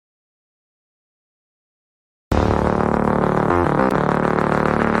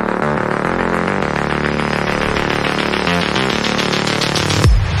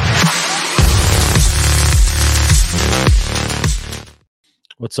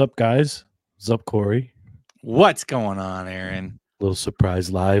What's up, guys? What's up, Corey? What's going on, Aaron? Little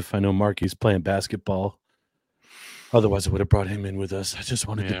surprise live. I know Marky's playing basketball. Otherwise, I would have brought him in with us. I just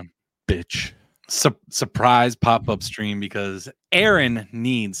wanted to bitch. Surprise pop-up stream because Aaron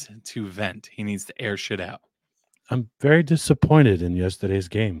needs to vent. He needs to air shit out. I'm very disappointed in yesterday's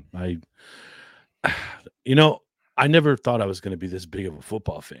game. I never thought I was going to be this big of a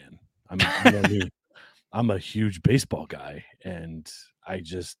football fan. I'm a huge baseball guy, and I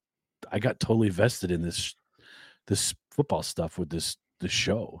got totally vested in this football stuff with this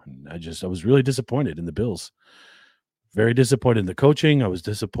show, and I was really disappointed in the Bills. Very disappointed in the coaching. I was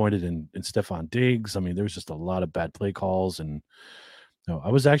disappointed in Stephon Diggs. I mean, there was just a lot of bad play calls, and I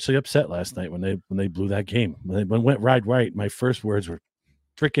was actually upset last night when they blew that game. When it went right, my first words were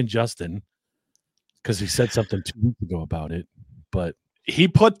freaking Justin, because he said something 2 weeks ago about it. But he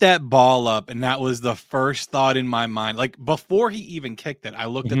put that ball up, and that was the first thought in my mind. Like, before he even kicked it, I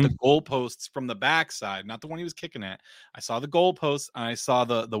looked at the goalposts from the backside, not the one he was kicking at. I saw the goalposts, and I saw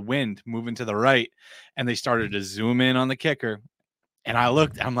the wind moving to the right, and they started to zoom in on the kicker. And I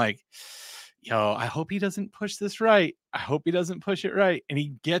looked, I'm like, yo, I hope he doesn't push this right. I hope he doesn't push it right. And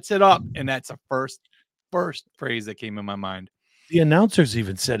he gets it up, and that's the first phrase that came in my mind. The announcers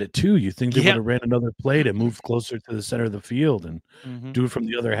even said it too. You think they would have ran another play to move closer to the center of the field and do it from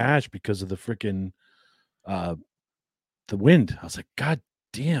the other hash because of the freaking the wind. I was like, God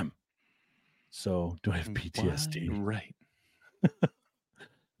damn. So do I have PTSD? Right.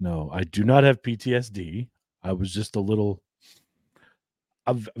 No, I do not have PTSD. I was just I'm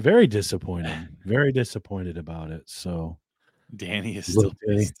very disappointed about it. So Danny is still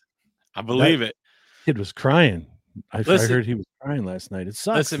pissed. I believe it. Kid was crying. I heard he was crying last night. It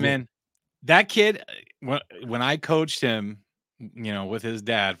sucks. Listen, man, that kid, when I coached him, with his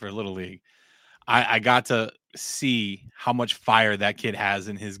dad for Little League, I got to see how much fire that kid has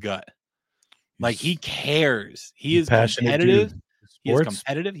in his gut. Like, he cares. He is competitive. He is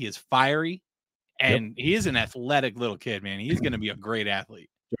competitive. He is fiery. And he is an athletic little kid, man. He's going to be a great athlete.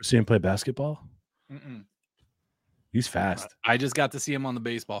 You ever see him play basketball? He's fast. I just got to see him on the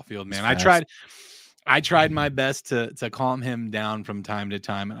baseball field, man. I tried my best to calm him down from time to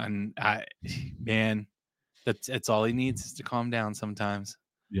time, and that's all he needs is to calm down sometimes.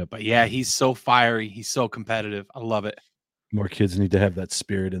 Yep. But yeah, he's so fiery. He's so competitive. I love it. More kids need to have that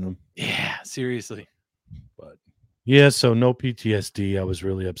spirit in them. Yeah, seriously. But yeah, so no PTSD. I was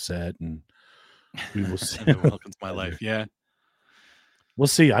really upset, and we will see. Welcome to my life. Yeah, we'll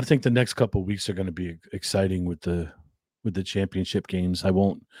see. I think the next couple of weeks are going to be exciting with the championship games.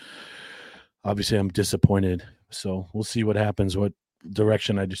 Obviously, I'm disappointed. So we'll see what happens, what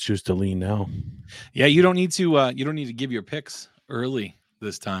direction I just choose to lean now. Yeah, you don't need to give your picks early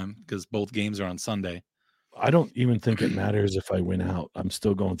this time because both games are on Sunday. I don't even think it matters if I win out. I'm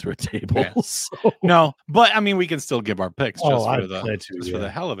still going through a table. Yeah. So. No, but I mean, we can still give our picks for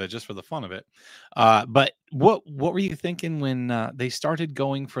the hell of it, just for the fun of it. But what were you thinking when they started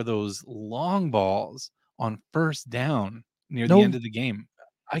going for those long balls on first down near the end of the game?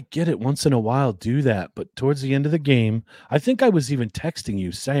 I get it. Once in a while, do that. But towards the end of the game, I think I was even texting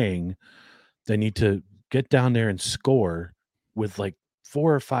you saying they need to get down there and score with like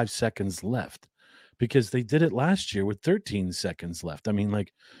 4 or 5 seconds left, because they did it last year with 13 seconds left. I mean,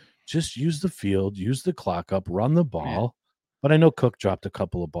 like, just use the field, use the clock up, run the ball. Yeah. But I know Cook dropped a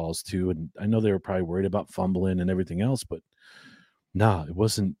couple of balls too, and I know they were probably worried about fumbling and everything else. But no, it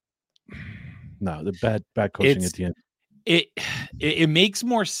wasn't. No, the bad coaching at the end. It makes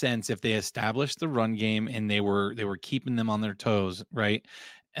more sense if they established the run game and they were keeping them on their toes, right?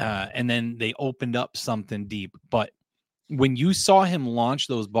 And then they opened up something deep. But when you saw him launch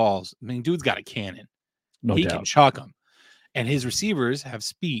those balls, I mean, dude's got a cannon. He can chuck them, and his receivers have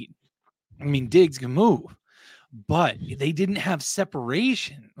speed. I mean, Diggs can move, but they didn't have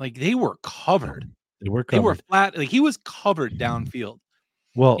separation. Like, they were covered. They were flat. Like, he was covered downfield.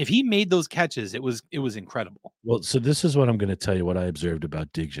 Well, if he made those catches, it was incredible. Well, so this is what I'm going to tell you, what I observed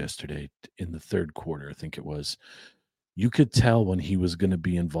about Diggs yesterday in the third quarter. I think it was, you could tell when he was going to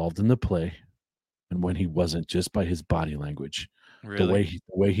be involved in the play and when he wasn't, just by his body language. Really?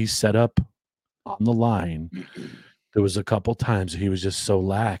 The way he set up on the line, there was a couple times he was just so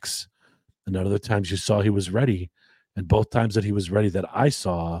lax, and other times you saw he was ready, and both times that he was ready that I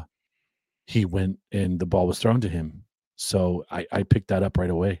saw, he went and the ball was thrown to him. So I picked that up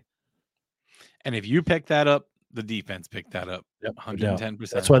right away. And if you picked that up, the defense picked that up. Yep, 110%.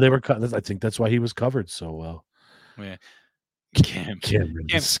 That's why they were. I think that's why he was covered so well. Yeah. Cam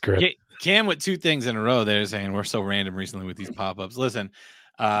with 2 things in a row there, saying we're so random recently with these pop-ups. Listen,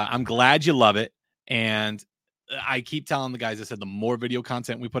 I'm glad you love it, and I keep telling the guys, I said, the more video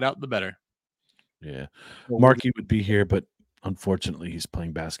content we put out, the better. Yeah. Marky would be here, but unfortunately he's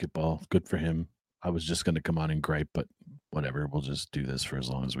playing basketball. Good for him. I was just going to come on and gripe, but whatever. We'll just do this for as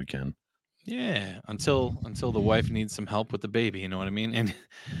long as we can. Yeah, until the wife needs some help with the baby, you know what I mean? And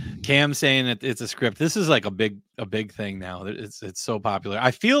Cam saying that it's a script. This is like a big thing now. It's so popular. I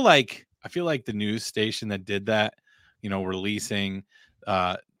feel like the news station that did that, releasing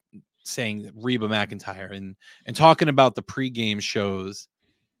saying Reba McEntire and talking about the pregame shows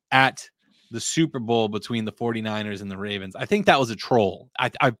at the Super Bowl between the 49ers and the Ravens. I think that was a troll.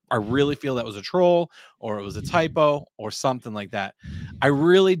 I really feel that was a troll, or it was a typo or something like that. I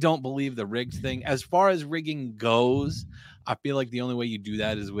really don't believe the rigged thing. As far as rigging goes, I feel like the only way you do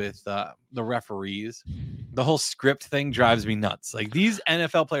that is with the referees. The whole script thing drives me nuts. Like, these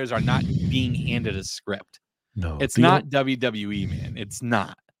NFL players are not being handed a script. No, it's not WWE, man. It's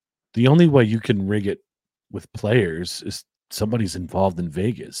not. The only way you can rig it with players is somebody's involved in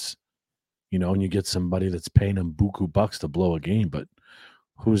Vegas. And you get somebody that's paying them buku bucks to blow a game. But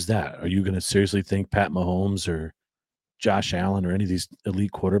who's that? Are you going to seriously think Pat Mahomes or Josh Allen or any of these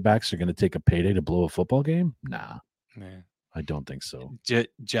elite quarterbacks are going to take a payday to blow a football game? Nah, I don't think so.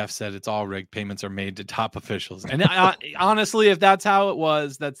 Jeff said it's all rigged. Payments are made to top officials. And honestly, if that's how it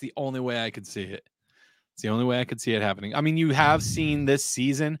was, that's the only way I could see it. It's the only way I could see it happening. I mean, you have seen this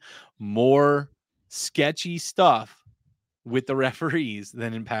season more sketchy stuff with the referees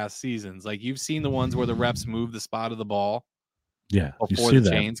than in past seasons. Like, you've seen the ones where the refs move the spot of the ball before the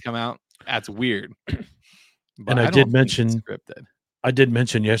chains come out. That's weird. And I did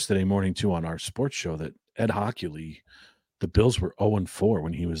mention yesterday morning too on our sports show that Ed Hockley, the Bills were 0-4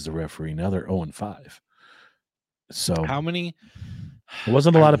 when he was the referee. Now they're 0-5. So how many? It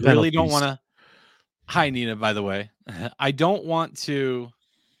wasn't a lot of penalties. I really don't want to. Hi, Nina, by the way. I don't want to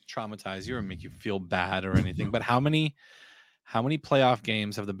traumatize you or make you feel bad or anything, but how many playoff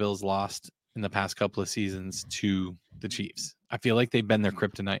games have the Bills lost in the past couple of seasons to the Chiefs? I feel like they've been their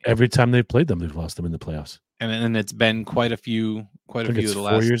kryptonite. Every time they've played them, they've lost them in the playoffs. And it's been quite a few of the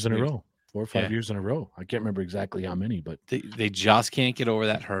last 4 years in a row. 4 or 5 years in a row. I can't remember exactly how many, but they just can't get over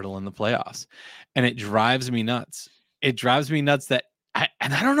that hurdle in the playoffs. And it drives me nuts. It drives me nuts that I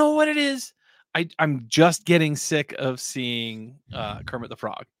don't know what it is. I'm just getting sick of seeing Kermit the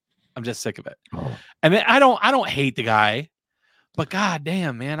Frog. I'm just sick of it. Oh. I mean, I don't hate the guy. But god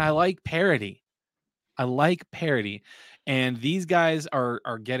damn, man, I like parody. And these guys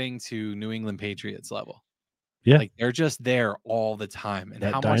are getting to New England Patriots level. Yeah. Like, they're just there all the time. And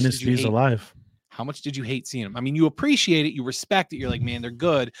that dynasty is alive. How much did you hate seeing them? I mean, you appreciate it, you respect it. You're like, man, they're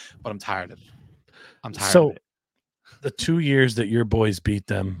good, but I'm tired of it. So the 2 years that your boys beat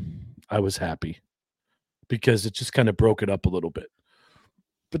them, I was happy because it just kind of broke it up a little bit.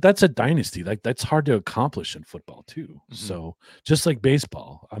 But that's a dynasty. Like, that's hard to accomplish in football too. Mm-hmm. So just like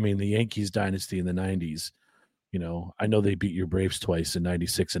baseball, I mean, the Yankees dynasty in the 90s, I know they beat your Braves twice in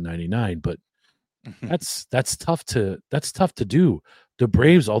 96 and 99, but that's tough to do. The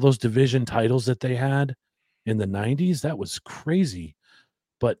Braves, all those division titles that they had in the 90s, that was crazy.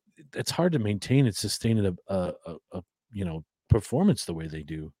 But it's hard to maintain and sustain a performance the way they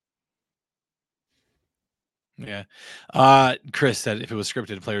do. Yeah. Chris said if it was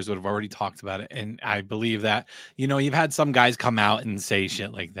scripted, players would have already talked about it. And I believe that, you've had some guys come out and say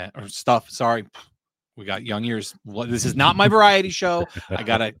shit like that or stuff. Sorry, we got young ears. Well, this is not my variety show. I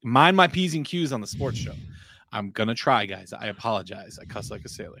got to mind my P's and Q's on the sports show. I'm going to try, guys. I apologize. I cuss like a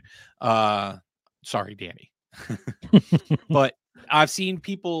sailor. Sorry, Danny. But I've seen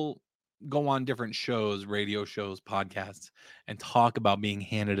people go on different shows, radio shows, podcasts, and talk about being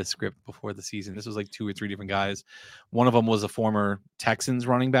handed a script before the season. This was like 2 or 3 different guys. One of them was a former Texans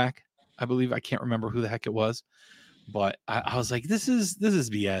running back, I believe. I can't remember who the heck it was, but I was like, this is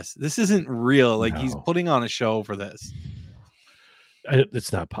BS. This isn't real. Like, he's putting on a show for this.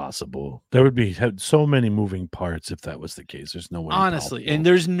 It's not possible. There would be so many moving parts if that was the case. There's no way. Honestly, and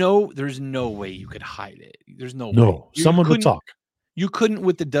there's no way you could hide it. There's no way. Someone would talk. You couldn't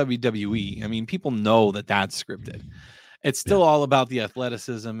with the WWE. I mean, people know that that's scripted. It's still all about the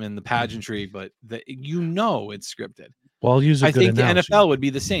athleticism and the pageantry, but it's scripted. Well, I'll use I think the NFL would be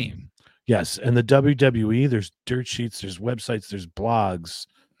the same. Yes, and the WWE, there's dirt sheets, there's websites, there's blogs,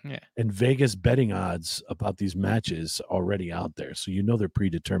 and Vegas betting odds about these matches already out there. So they're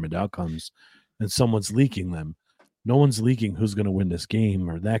predetermined outcomes, and someone's leaking them. No one's leaking who's going to win this game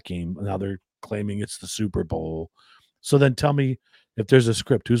or that game. Now they're claiming it's the Super Bowl. So then tell me, if there's a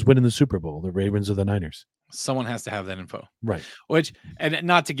script, who's winning the Super Bowl, the Ravens or the Niners? Someone has to have that info. Right. And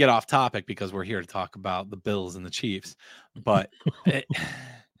not to get off topic because we're here to talk about the Bills and the Chiefs, but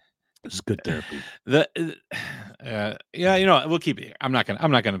It's good therapy. Yeah, you know what? We'll keep it here. I'm not gonna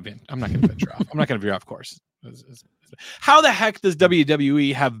venture off. I'm not gonna veer off course. How the heck does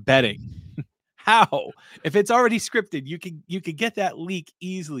WWE have betting? How? If it's already scripted, you could get that leak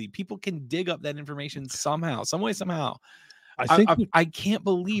easily. People can dig up that information somehow, some way, somehow. I can't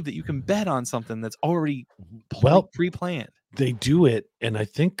believe that you can bet on something that's already pre-planned. They do it, and I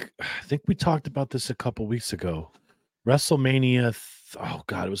think we talked about this a couple weeks ago. WrestleMania, oh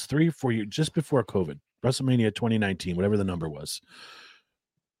God, it was 3 or 4 years just before COVID. WrestleMania 2019, whatever the number was.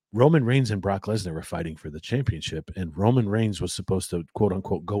 Roman Reigns and Brock Lesnar were fighting for the championship, and Roman Reigns was supposed to, quote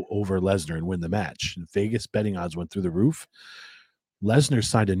unquote, go over Lesnar and win the match. And Vegas betting odds went through the roof. Lesnar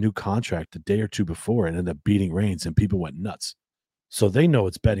signed a new contract a day or two before and ended up beating Reigns, and people went nuts. So they know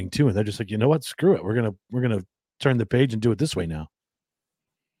it's betting too, and they're just like, you know what? Screw it. We're gonna turn the page and do it this way now.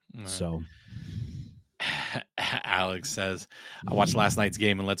 Right. So Alex says, I watched last night's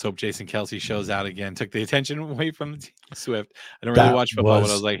game and let's hope Jason Kelce shows out again. Took the attention away from Swift. I don't really watch football, but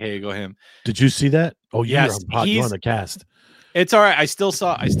I was like, hey, go him. Did you see that? Oh, yes, you're on the cast. It's all right. I still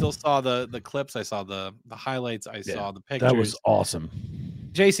saw the clips. I saw the highlights. I saw the pictures. That was awesome.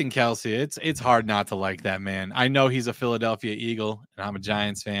 Jason Kelce, it's hard not to like that man. I know he's a Philadelphia Eagle and I'm a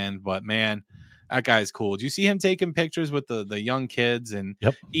Giants fan, but man, that guy's cool. Did you see him taking pictures with the young kids? And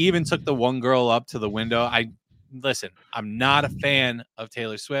he even took the one girl up to the window. I'm not a fan of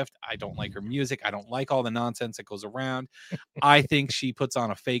Taylor Swift. I don't like her music. I don't like all the nonsense that goes around. I think she puts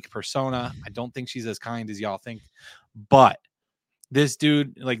on a fake persona. I don't think she's as kind as y'all think. But this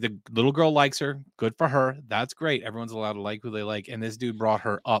dude, like the little girl likes her. Good for her. That's great. Everyone's allowed to like who they like. And this dude brought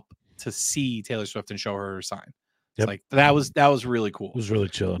her up to see Taylor Swift and show her sign. Yep. Like that was really cool. It was really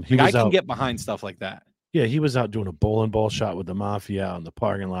chilling. I can get behind stuff like that. Yeah, he was out doing a bowling ball shot with the Mafia out in the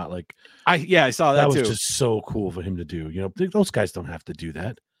parking lot. Like I saw that too. That was just so cool for him to do. You know, those guys don't have to do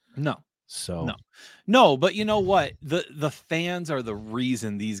that. No. So no, but you know what? The fans are the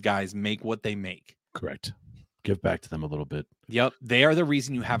reason these guys make what they make. Correct. Give back to them a little bit. Yep. They are the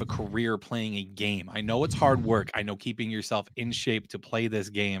reason you have a career playing a game. I know it's hard work. I know keeping yourself in shape to play this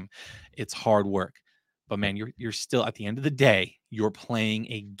game, it's hard work. But man, you're still, at the end of the day, you're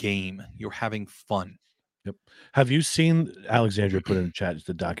playing a game. You're having fun. Yep. Have you seen, Alexandria put in the chat,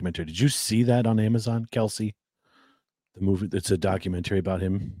 the documentary? Did you see that on Amazon, Kelce? The movie, it's a documentary about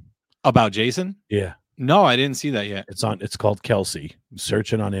him. About Jason? Yeah. No, I didn't see that yet. It's called Kelce.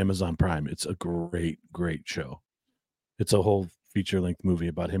 Search it on Amazon Prime. It's a great show. It's a whole feature-length movie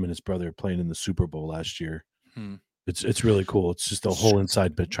about him and his brother playing in the Super Bowl last year. It's really cool. It's just a whole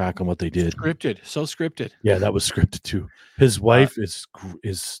inside bit track on what they did. So scripted. Yeah, that was scripted too. His wife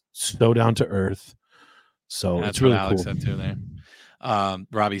is so down to earth. So it's really Alex cool. Said too there.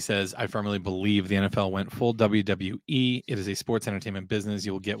 Robbie says, I firmly believe the NFL went full WWE. It is a sports entertainment business.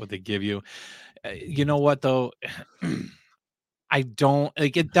 You will get what they give you. You know what though? I don't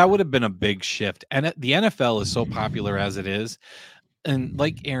like it. That would have been a big shift. And the NFL is so popular as it is. And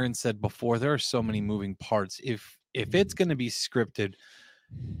like Aaron said before, there are so many moving parts. If it's going to be scripted,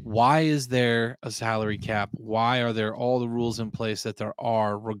 why is there a salary cap? Why are there all the rules in place that there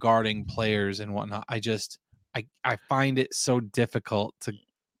are regarding players and whatnot? I find it so difficult to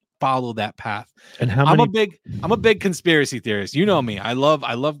follow that path. And I'm a big conspiracy theorist. You know me. I love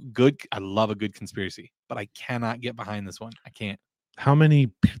a good conspiracy, but I cannot get behind this one. I can't. How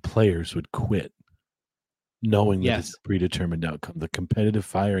many players would quit knowing that it's a predetermined outcome? The competitive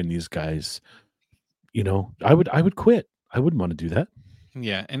fire in these guys, you know, I would quit. I wouldn't want to do that.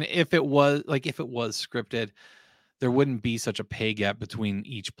 Yeah, and if it was scripted, there wouldn't be such a pay gap between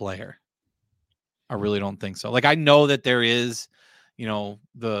each player. I really don't think so. Like I know that there is, you know,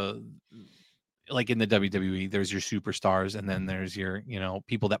 like in the WWE, there's your superstars and then there's your, you know,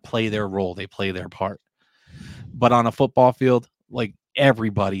 people that play their role, they play their part. But on a football field, like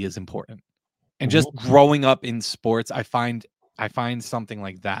everybody is important. And just growing up in sports, I find something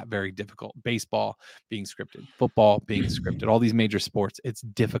like that very difficult. Baseball being scripted, football being scripted, all these major sports, it's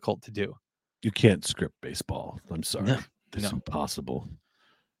difficult to do. You can't script baseball. I'm sorry. It's impossible.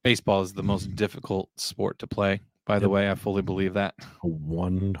 Baseball is the most difficult sport to play. By the way, I fully believe that.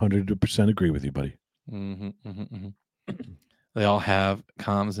 100% agree with you, buddy. They all have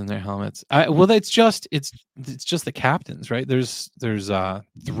comms in their helmets. Well, it's just the captains, right? There's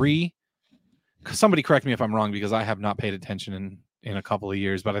 3. Somebody correct me if I'm wrong because I have not paid attention in a couple of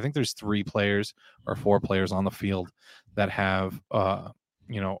years, but I think there's 3 players or 4 players on the field that have an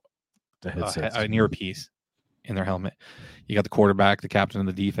earpiece in their helmet. You got the quarterback, the captain of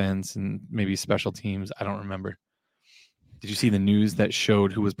the defense, and maybe special teams. I don't remember. Did you see the news that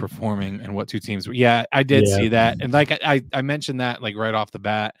showed who was performing and what 2 teams were? Yeah, I did see that. And like I mentioned that like right off the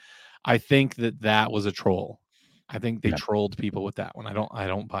bat. I think that was a troll. I think they Yeah. trolled people with that one. I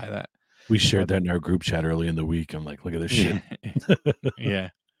don't buy that. We shared that in our group chat early in the week. I'm like, look at this shit. Yeah.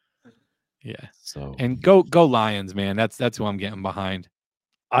 Yeah. So And go Lions, man. That's who I'm getting behind.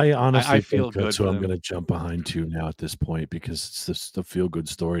 I honestly feel think good that's who for I'm them. going to jump behind to now at this point, because it's just a feel good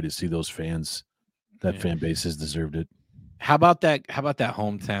story to see those fans. That fan base has deserved it. How about that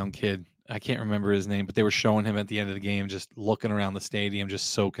hometown kid? I can't remember his name, but they were showing him at the end of the game, just looking around the stadium, just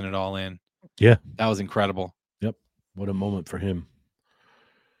soaking it all in. Yeah. That was incredible. Yep. What a moment for him.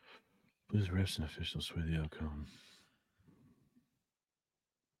 Blues refs and officials sway the outcome.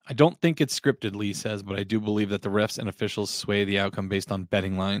 I don't think it's scripted, Lee says, but I do believe that the refs and officials sway the outcome based on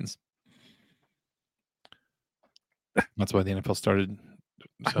betting lines. That's why the NFL started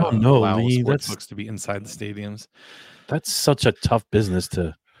I don't know, allow Lee. sportsbooks to be inside the stadiums. That's such a tough business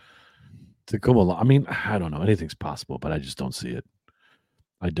to go along. I mean, I don't know. Anything's possible, but I just don't see it.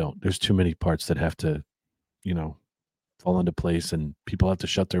 I don't. There's too many parts that have to, fall into place, and people have to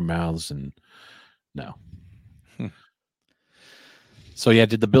shut their mouths, and no. So yeah,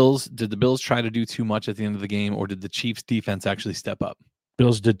 did the Bills try to do too much at the end of the game, or did the Chiefs defense actually step up?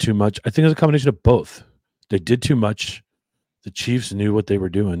 Bills did too much. I think it's a combination of both. They did too much. The Chiefs knew what they were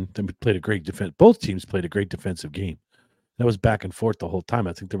doing. They played a great defense. Both teams played a great defensive game. That was back and forth the whole time.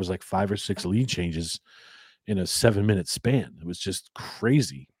 I think there was like 5 or 6 lead changes in a 7-minute span. It was just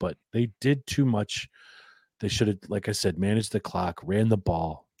crazy, but they did too much. They should have, like I said, managed the clock, ran the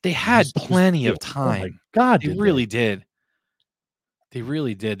ball. They had plenty of time. Oh my God, they really did. They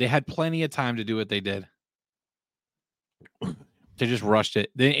really did. They had plenty of time to do what they did. They just rushed it.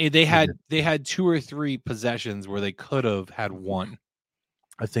 They had 2 or 3 possessions where they could have had one.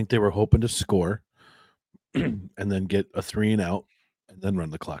 I think they were hoping to score and then get a 3 and out and then run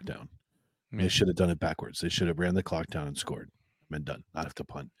the clock down. They should have done it backwards. They should have ran the clock down and scored. Been done. Not have to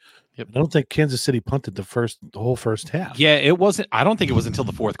punt. Yep. I don't think Kansas City punted the whole first half. Yeah, it wasn't. I don't think it was until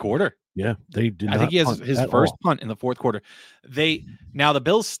the fourth quarter. Yeah, they did. I think he has his first punt in the fourth quarter. Now the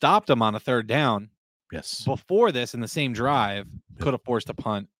Bills stopped him on a 3rd down. Yes. Before this, in the same drive, could have forced a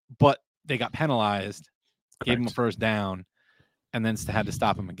punt, but they got penalized, gave him a 1st down, and then had to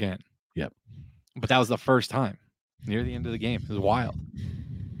stop him again. Yep. But that was the first time near the end of the game. It was wild.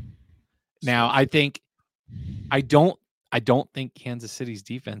 Now I don't think Kansas City's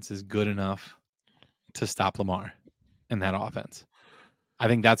defense is good enough to stop Lamar in that offense. I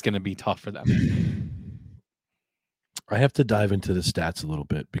think that's going to be tough for them. I have to dive into the stats a little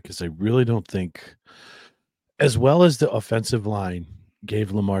bit, because I really don't think, as well as the offensive line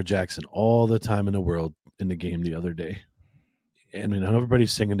gave Lamar Jackson all the time in the world in the game the other day. I mean,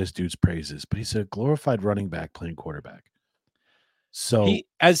 everybody's singing this dude's praises, but he's a glorified running back playing quarterback. So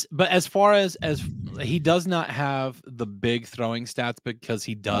as far as he does not have the big throwing stats because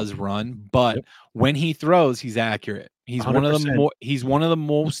he does run, but when he throws, he's accurate. He's 100%. He's one of the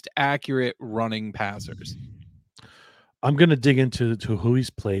most accurate running passers. I'm going to dig into who he's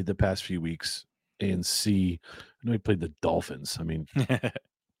played the past few weeks and see. I know he played the Dolphins. I mean,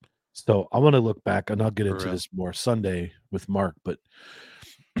 so I want to look back, and I'll get into this more Sunday with Mark, but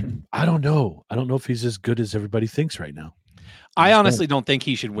I don't know. I don't know if he's as good as everybody thinks right now. I honestly don't think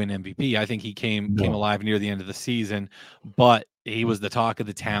he should win MVP. I think he came alive near the end of the season, but he was the talk of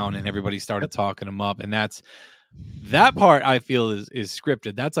the town, and everybody started talking him up. And that part I feel is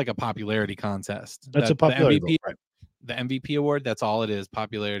scripted. That's like a popularity contest. That's a popularity vote, right? The MVP award. That's all it is.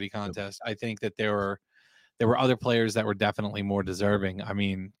 Popularity contest. I think that there were other players that were definitely more deserving. I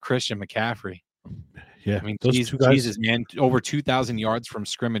mean, Christian McCaffrey. Yeah, I mean, those two guys, Jesus, man, over 2,000 yards from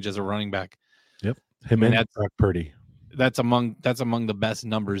scrimmage as a running back. Yep, him and Brock Purdy. That's among the best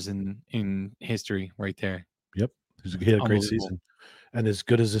numbers in history, right there. Yep, he had a great season, and as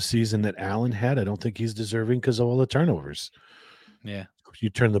good as a season that Allen had, I don't think he's deserving because of all the turnovers. Yeah, you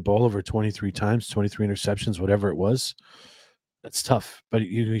turn the ball over 23 times, 23 interceptions, whatever it was. That's tough, but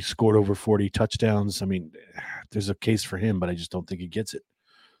he scored over 40 touchdowns. I mean, there's a case for him, but I just don't think he gets it.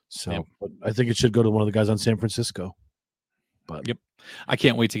 So but I think it should go to one of the guys on San Francisco. But I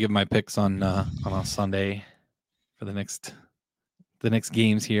can't wait to give my picks on a Sunday for the next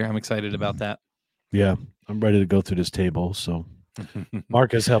games here. I'm excited about that. Yeah, I'm ready to go through this table. So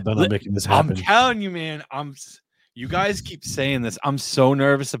Mark has helped on making this happen. I'm telling you, man. You guys keep saying this. I'm so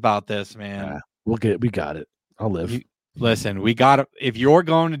nervous about this, man. We got it. I'll live. Listen, we got to. If you're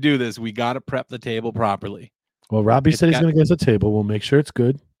going to do this, we got to prep the table properly. Well, Robbie said he's going to get us a table. We'll make sure it's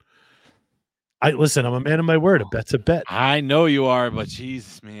good. Listen, I'm a man of my word. A bet's a bet. I know you are, but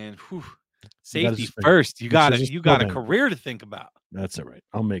Jesus, man. Whew. Safety first. You got a career to think about. That's all right.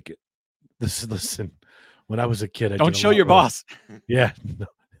 I'll make it. Listen, when I was a kid, don't show your boss. Yeah. No.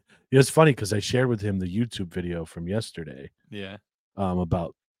 It was funny because I shared with him the YouTube video from yesterday Yeah.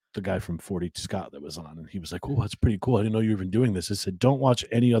 about the guy from 40 Scott that was on, and he was like, "Oh, that's pretty cool. I didn't know you were even doing this." I said, "Don't watch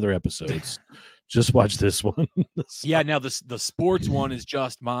any other episodes. Just watch this one." So, Yeah, now the sports one is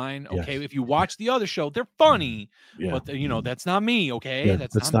just mine. Yes. Okay, if you watch the other show, they're funny, yeah, but you know that's not me. Okay, yeah,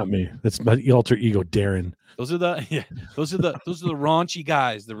 that's not me. That's my alter ego, Darren. Those are the those are the raunchy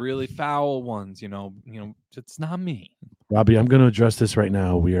guys, the really foul ones. You know, it's not me. Robbie, I'm going to address this right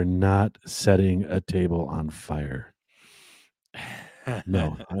now. We are not setting a table on fire.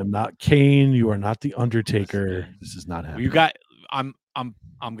 No, I'm not Kane. You are not the Undertaker. This is not happening. You got. I'm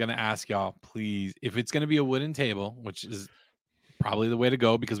gonna ask y'all, please, if it's gonna be a wooden table, which is probably the way to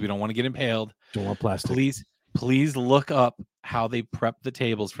go because we don't want to get impaled. Don't want plastic. Please look up how they prep the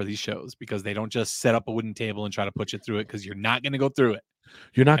tables for these shows, because they don't just set up a wooden table and try to put you through it, because you're not going to go through it.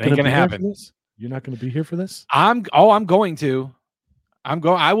 You're not going to happen. You're not going to be here for this? I'm going to.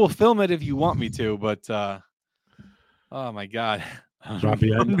 I will film it if you want me to, but oh my God.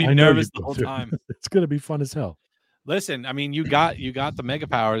 Robbie, I'm be nervous the whole time. It's going to be fun as hell. Listen, I mean, you got the mega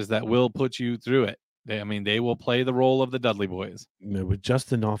powers that will put you through it. They will play the role of the Dudley Boys.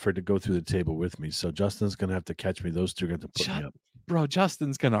 Justin offered to go through the table with me, so Justin's going to have to catch me. Those two are going to put me up. Bro,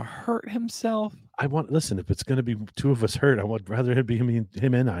 Justin's going to hurt himself. Listen, if it's going to be two of us hurt, I would rather it be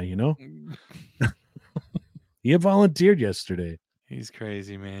him and I, you know? He volunteered yesterday. He's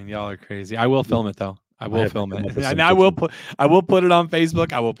crazy, man. Y'all are crazy. I will film it, though. I will film it. And I will put it on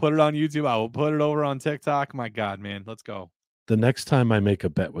Facebook. I will put it on YouTube. I will put it over on TikTok. My God, man. Let's go. The next time I make a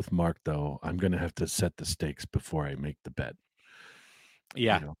bet with Mark, though, I'm going to have to set the stakes before I make the bet.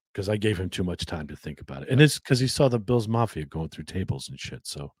 Yeah. Because I gave him too much time to think about it. And it's because he saw the Bills Mafia going through tables and shit.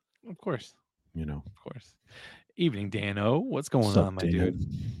 So, of course. Of course. Evening, Dan-O. What's going on, my dude?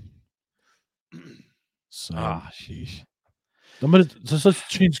 So, sheesh. Let's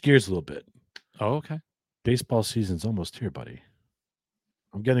change gears a little bit. Oh, okay. Baseball season's almost here, buddy.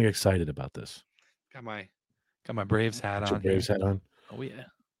 I'm getting excited about this. Got my Braves hat on. Braves hat on. Oh yeah.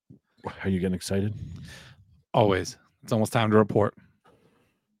 Are you getting excited? Always. It's almost time to report.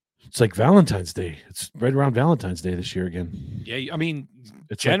 It's like Valentine's Day. It's right around Valentine's Day this year again. Yeah, I mean,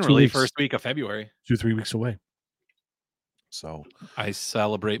 it's generally like first week of February. 2-3 weeks away. So I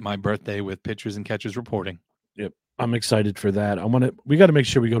celebrate my birthday with pitchers and catchers reporting. Yep, I'm excited for that. We got to make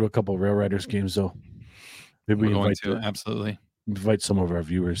sure we go to a couple of Rail Riders games, though. Maybe we're going to absolutely invite some of our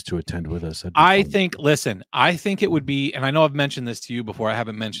viewers to attend with us. I think it would be, and I know I've mentioned this to you before. I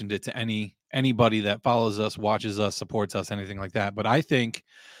haven't mentioned it to anybody that follows us, watches us, supports us, anything like that. But I think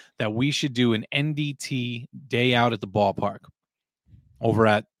that we should do an NDT day out at the ballpark over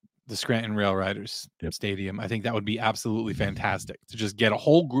at the Scranton Rail Riders Stadium. I think that would be absolutely fantastic to just get a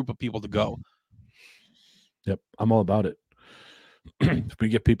whole group of people to go. Yep, I'm all about it. If we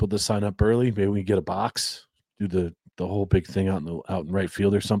get people to sign up early, maybe we get a box, do the whole big thing out in right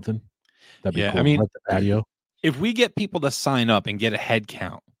field or something. That'd be cool. I mean, like the patio. If we get people to sign up and get a head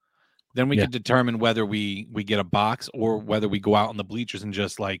count, then we can determine whether we get a box or whether we go out on the bleachers and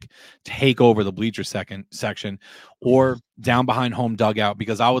just like take over the bleacher section or down behind home dugout,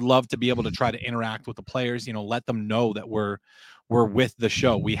 because I would love to be able to try to interact with the players, let them know that we're with the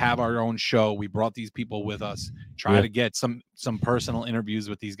show. We have our own show. We brought these people with us, try to get some personal interviews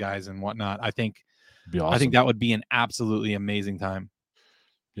with these guys and whatnot. I think awesome. I think that would be an absolutely amazing time.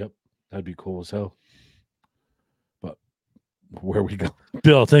 Yep. That'd be cool as hell. But where we go?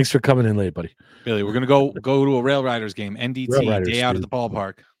 Bill, thanks for coming in late, buddy. Billy, we're going to go to a Rail Riders game, NDT, day out at the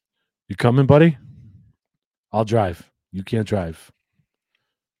ballpark. You coming, buddy? I'll drive. You can't drive.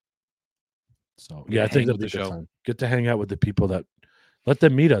 So, I think that'll be a good time. Get to hang out with the people that let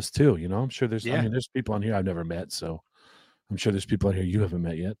them meet us too. I'm sure there's there's people on here I've never met, so I'm sure there's people on here you haven't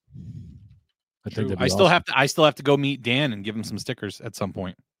met yet. I think I still have to go meet Dan and give him some stickers at some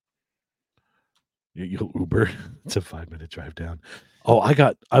point. You'll Uber. It's a 5-minute drive down. Oh,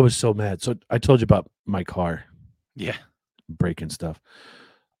 I was so mad. So I told you about my car. Yeah. Breaking stuff.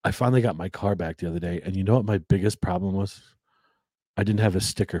 I finally got my car back the other day, and you know what my biggest problem was? I didn't have a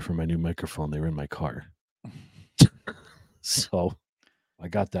sticker for my new microphone. They were in my car. So I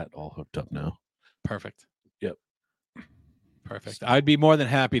got that all hooked up now. Perfect. Yep. Perfect. I'd be more than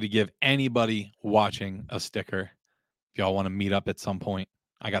happy to give anybody watching a sticker if y'all want to meet up at some point.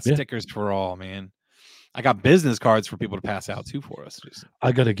 I got stickers for all, man. I got business cards for people to pass out too for us.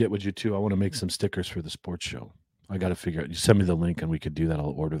 I got to get with you too. I want to make some stickers for the sports show. I got to figure out. You send me the link and we could do that.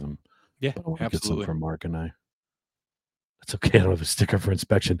 I'll order them. Yeah, absolutely. Get some for Mark and I. It's okay. I don't have a sticker for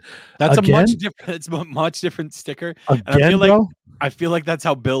inspection. That's a much different sticker. Again, and I feel like that's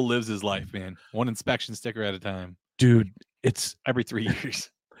how Bill lives his life, man. One inspection sticker at a time. Dude, it's every 3 years.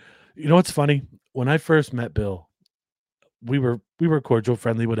 You know what's funny? When I first met Bill, we were cordial,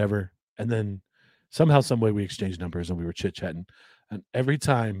 friendly, whatever. And then somehow, some way, we exchanged numbers and we were chit chatting. And every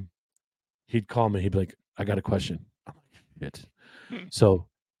time he'd call me, he'd be like, "I got a question." I'm like, "Shit." So,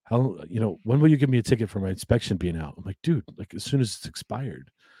 when will you give me a ticket for my inspection being out? I'm like, "Dude, like as soon as it's expired."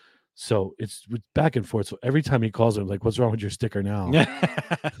 So it's back and forth. So every time he calls me, I'm like, "What's wrong with your sticker now?"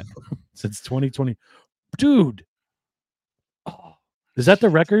 Since 2020, dude. Oh, is that the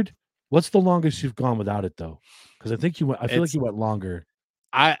record? What's the longest you've gone without it though? Because I think you went. I feel like you went longer.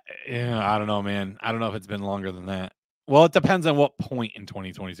 I don't know, man. I don't know if it's been longer than that. Well, it depends on what point in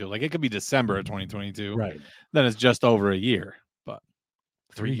 2022. Like it could be December of 2022. Right. Then it's just over a year. But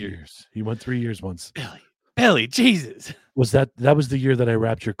 3 years. He went 3 years once. Billy, Jesus. Was that was the year that I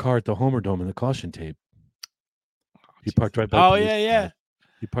wrapped your car at the Homer Dome in the caution tape? He parked right by. Oh yeah.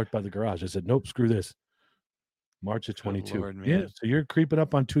 He parked by the garage. I said, "Nope, screw this." March of 22. Lord, man. Yeah, so you're creeping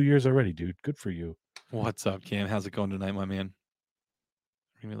up on 2 years already, dude. Good for you. What's up, Cam? How's it going tonight, my man?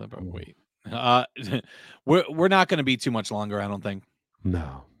 Wait. We're not going to be too much longer, I don't think.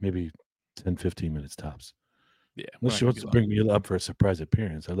 No, maybe 10, 15 minutes tops. Yeah. Unless she wants to bring me up for a surprise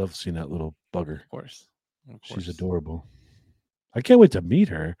appearance. I love seeing that little bugger. Of course. She's adorable. I can't wait to meet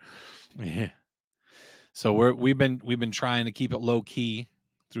her. Yeah. So we've been trying to keep it low key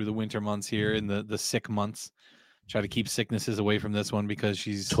through the winter months here in the sick months. Try to keep sicknesses away from this one because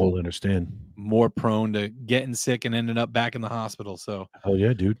she's totally understand more prone to getting sick and ending up back in the hospital. So oh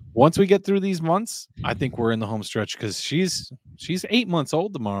yeah, dude. Once we get through these months, I think we're in the home stretch because she's 8 months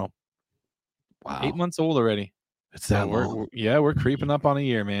old tomorrow. Wow, 8 months old already. It's that long. We're creeping up on a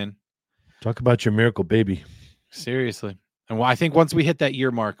year, man. Talk about your miracle baby. Seriously. And I think once we hit that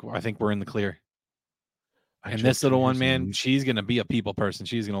year mark, I think we're in the clear. And this little one, man, she's going to be a people person.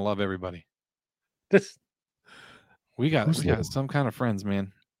 She's going to love everybody. We got some kind of friends,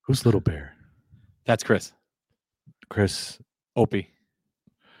 man. Who's Little Bear? That's Chris. Chris Opie.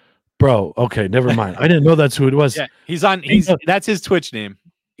 Bro, okay, never mind. I didn't know that's who it was. Yeah, that's his Twitch name.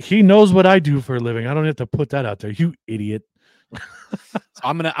 He knows what I do for a living. I don't have to put that out there. You idiot. So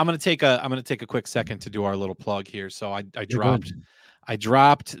I'm gonna take a quick second to do our little plug here. So I dropped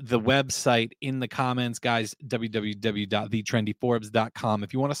the website in the comments, guys. www.thetrendyforbes.com.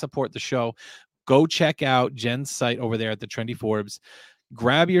 If you want to support the show, go check out Jen's site over there at the Trendy Forbes.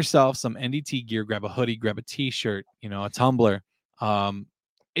 Grab yourself some NDT gear. Grab a hoodie. Grab a T-shirt. A tumbler.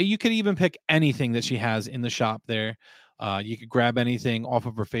 You could even pick anything that she has in the shop there. You could grab anything off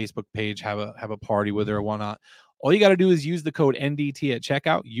of her Facebook page. Have a party with her or whatnot. All you got to do is use the code NDT at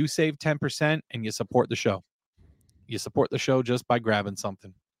checkout. You save 10% and you support the show. You support the show just by grabbing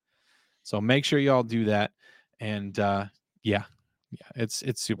something. So make sure y'all do that. And it's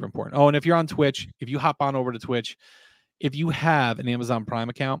super important. Oh, and if you're on Twitch, if you hop on over to Twitch, if you have an Amazon Prime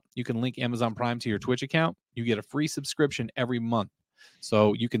account, you can link Amazon Prime to your Twitch account. You get a free subscription every month.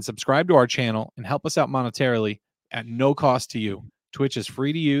 So you can subscribe to our channel and help us out monetarily at no cost to you. Twitch is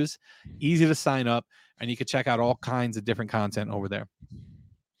free to use, easy to sign up, and you can check out all kinds of different content over there.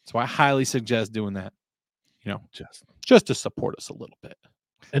 So I highly suggest doing that. Just to support us a little bit.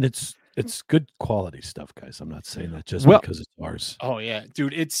 And it's good quality stuff, guys. I'm not saying that just because it's ours. Oh yeah,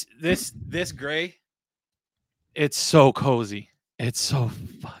 dude, it's this gray. It's so cozy. It's so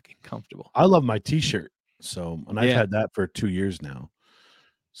fucking comfortable. I love my T-shirt. And I've had that for 2 years now.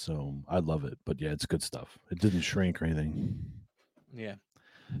 So I love it. But yeah, it's good stuff. It didn't shrink or anything. Yeah.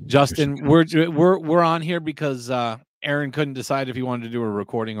 Justin, we're on here because Aaron couldn't decide if he wanted to do a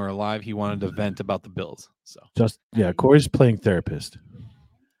recording or a live. He wanted to vent about the Bills. So Corey's playing therapist.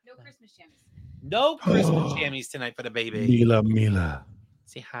 No Christmas jammies tonight for the baby. Mila.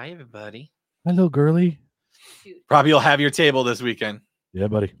 Say hi, everybody. Hello, girly. Probably you'll have your table this weekend. Yeah,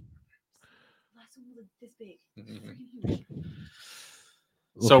 buddy. Last one was this big.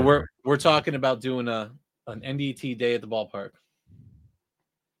 So we're talking about doing an NDT day at the ballpark.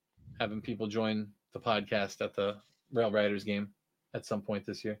 Having people join the podcast at the Rail Riders game at some point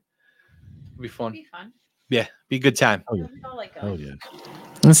this year. It'll be fun. It'll be fun. Yeah, be a good time. Oh yeah.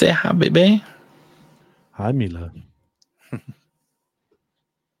 And say hi, baby. Hi, Mila.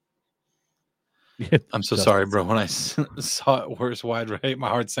 I'm so sorry, bro. When I saw it worse wide right, my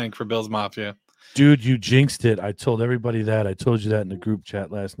heart sank for Bills Mafia. Dude, you jinxed it. I told everybody that. I told you that in the group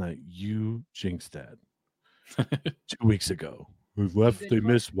chat last night. You jinxed that 2 weeks ago. We've left. They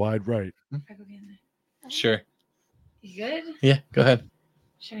missed wide right. Sure. You good? Yeah, go ahead.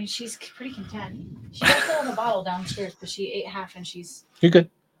 I mean, she's pretty content. She got full of a bottle downstairs, but she ate half and she's You're good.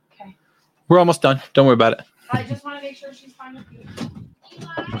 okay. We're almost done. Don't worry about it. I just want to make sure she's fine with you.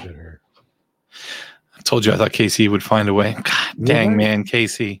 Look at her. I told you I thought KC would find a way. God dang, man,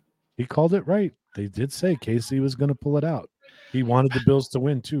 KC. He called it right. They did say Casey was going to pull it out. He wanted the Bills to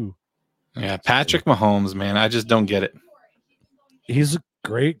win too. Yeah, Patrick Mahomes, man, I just don't get it. He's a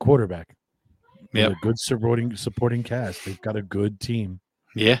great quarterback. Yep. A good supporting cast. They've got a good team.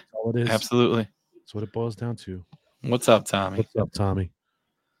 Yeah, That's all it is. absolutely. That's what it boils down to. What's up, Tommy? What's up, Tommy?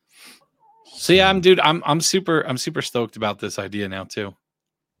 So yeah, I'm super stoked about this idea now too,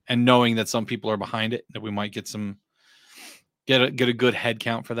 and knowing that some people are behind it, that we might get a good head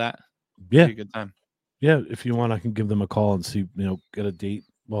count for that. Yeah, Be a good time. Yeah, if you want, I can give them a call and see, get a date.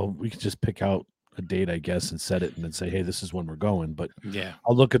 Well, we can just pick out a date, I guess, and set it and then say, hey, this is when we're going. But yeah,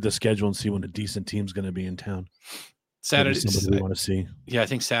 I'll look at the schedule and see when a decent team's going to be in town. Saturdays, somebody we want to see. Yeah, I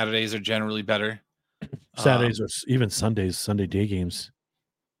think Saturdays are generally better. Saturdays or even Sundays, Sunday day games.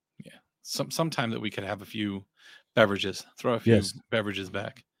 Yeah, sometime that we could have a few beverages, throw a few beverages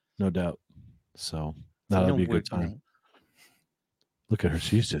back. No doubt. So that'll be a good time. Look at her.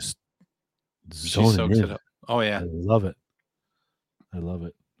 She's just zoning in. It up. Oh, yeah. I love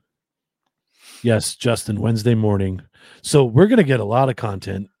it. Yes, Justin, Wednesday morning. So we're going to get a lot of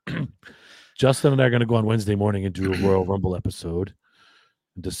content. Justin and I are going to go on Wednesday morning and do a Royal Rumble episode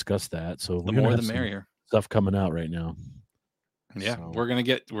and discuss that. So the more the merrier. Stuff coming out right now. Yeah, so we're gonna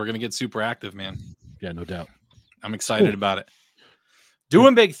get super active, man. Yeah, no doubt. I'm excited about it.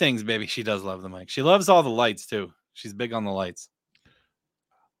 Doing big things, baby. She does love the mic. She loves all the lights too. She's big on the lights.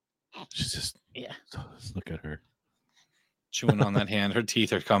 She's just look at her chewing on that hand. Her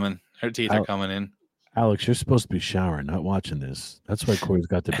teeth are coming. Her teeth are coming in. Alex, you're supposed to be showering, not watching this. That's why Corey's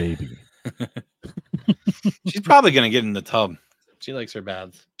got the baby. She's probably gonna get in the tub. She likes her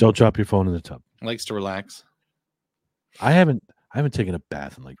baths. Don't drop your phone in the tub. Likes to relax. I haven't taken a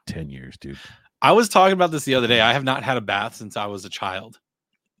bath in like 10 years, dude. I was talking about this the other day. I have not had a bath since I was a child.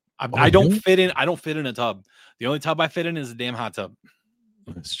 I don't fit in. I don't fit in a tub. The only tub I fit in is a damn hot tub.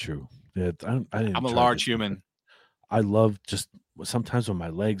 That's true. Yeah, I'm a large human. I love just sometimes when my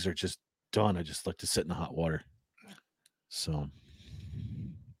legs are just done, I just like to sit in the hot water. So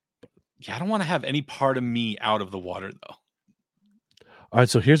yeah, I don't want to have any part of me out of the water though. All right,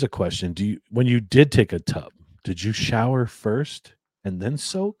 so here's a question. When you did take a tub, did you shower first and then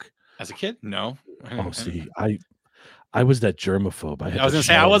soak? As a kid? No. Oh, see, I was that germaphobe. I was gonna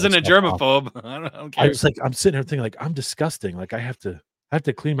say I wasn't a germaphobe. I don't care. I was like, I'm sitting here thinking like I'm disgusting. Like I have to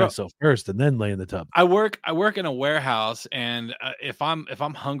clean myself first and then lay in the tub. I work in a warehouse, and if I'm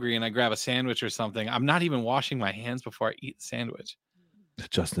hungry and I grab a sandwich or something, I'm not even washing my hands before I eat the sandwich.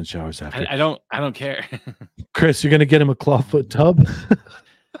 Justin showers after. I don't care. Chris, you're gonna get him a clawfoot tub.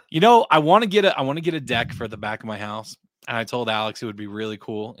 I want to get a deck for the back of my house, and I told Alex it would be really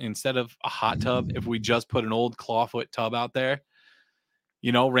cool instead of a hot tub if we just put an old clawfoot tub out there.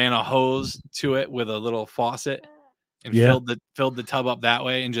 Ran a hose to it with a little faucet and filled the tub up that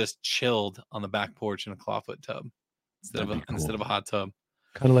way and just chilled on the back porch in a clawfoot tub instead of a hot tub.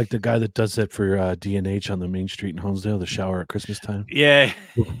 Kind of like the guy that does that for D&H on the main street in Honesdale, the shower at Christmas time. Yeah.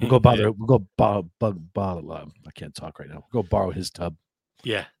 We'll go borrow. We'll go borrow. I can't talk right now. We'll go borrow his tub.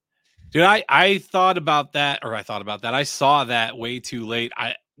 Yeah. Dude, I thought about that. I saw that way too late.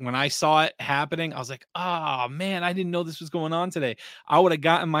 When I saw it happening, I was like, oh man, I didn't know this was going on today. I would have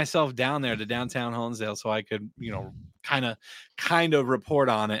gotten myself down there to downtown Honesdale so I could, kind of report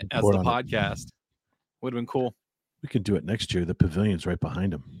on it as the podcast. Would have been cool. We could do it next year. The pavilion's right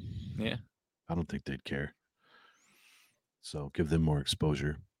behind them. Yeah. I don't think they'd care. So give them more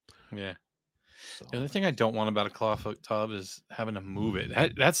exposure. Yeah. So. The other thing I don't want about a clawfoot tub is having to move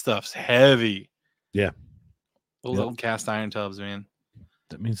it. That stuff's heavy. Yeah. Those old cast iron tubs, man.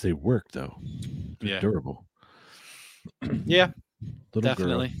 That means they work, though. They're durable. Yeah. Little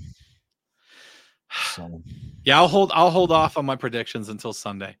definitely. Girl. So. Yeah, I'll hold off on my predictions until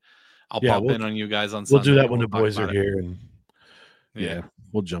Sunday. I'll pop in on you guys on Sunday. We'll do that when the boys are here, and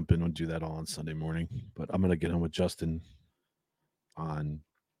we'll jump in and do that all on Sunday morning. But I'm gonna get on with Justin on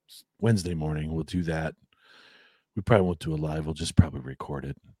Wednesday morning. We'll do that. We probably won't do a live. We'll just probably record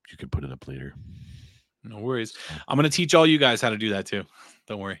it. You can put it up later. No worries. I'm gonna teach all you guys how to do that too.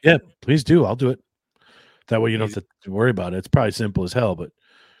 Don't worry. Yeah, please do. I'll do it. That way you don't have to worry about it. It's probably simple as hell, but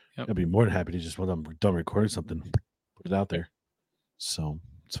I'd be more than happy to just when I'm done recording something, put it out there. So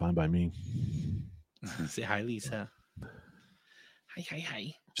it's fine by me. Say hi, Lisa.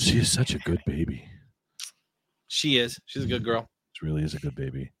 Hi. She is such a good baby. She is. She's a good girl. She really is a good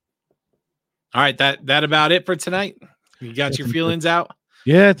baby. All right, that about it for tonight. You got your feelings out?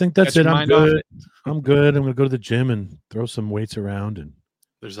 Yeah, I think that's it. I'm good. I'm good. I'm gonna go to the gym and throw some weights around. And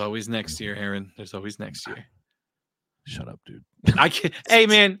there's always next year, Aaron. There's always next year. Shut up, dude. I can Hey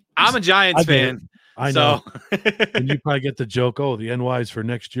man, I'm a Giants I get it. fan. I know. So And you probably get the joke, oh, the NY's for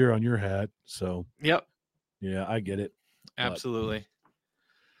next year on your hat. So Yep, yeah, I get it. absolutely.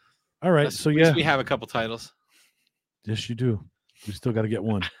 All right. At So least yeah. we have a couple titles. Yes, you do. We still got to get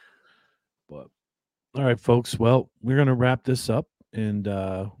one. But all right, folks. Well, we're gonna wrap this up, and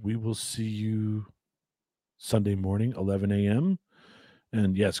we will see you Sunday morning, 11 a.m.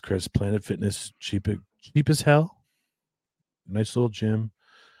 And yes, Chris, Planet Fitness, cheap as hell. Nice little gym.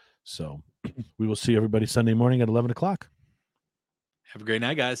 So we will see everybody Sunday morning at 11 o'clock. Have a great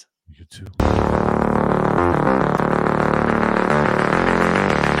night, guys. You too.